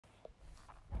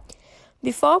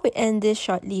Before we end this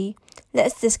shortly,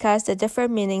 let's discuss the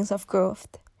different meanings of growth.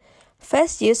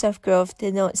 First use of growth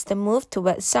denotes the move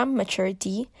towards some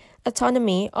maturity,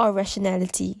 autonomy, or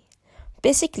rationality.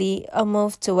 Basically, a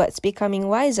move towards becoming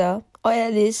wiser, or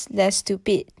at least less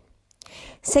stupid.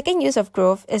 Second use of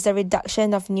growth is the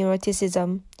reduction of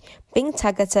neuroticism, being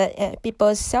targeted at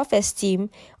people's self-esteem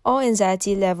or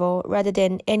anxiety level rather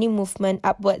than any movement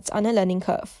upwards on a learning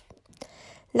curve.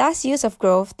 Last use of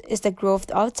growth is the growth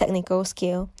of technical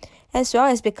skill, as well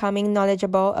as becoming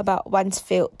knowledgeable about one's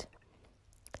field.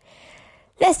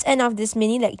 Let's end off this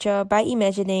mini lecture by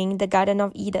imagining the Garden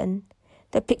of Eden.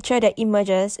 The picture that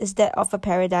emerges is that of a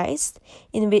paradise,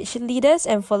 in which leaders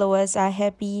and followers are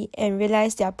happy and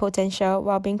realize their potential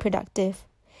while being productive.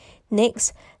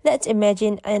 Next, let's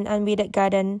imagine an unweeded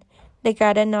garden, the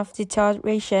garden of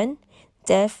deterioration,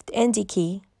 death, and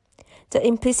decay. The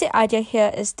implicit idea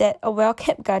here is that a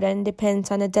well-kept garden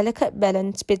depends on a delicate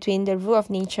balance between the rule of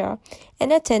nature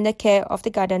and the tender care of the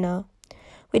gardener.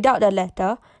 Without the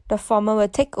latter, the former will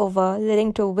take over,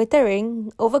 leading to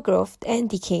withering, overgrowth, and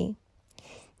decay.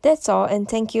 That's all, and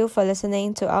thank you for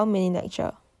listening to our mini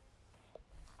lecture.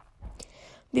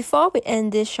 Before we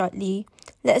end this shortly,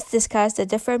 let's discuss the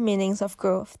different meanings of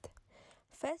growth.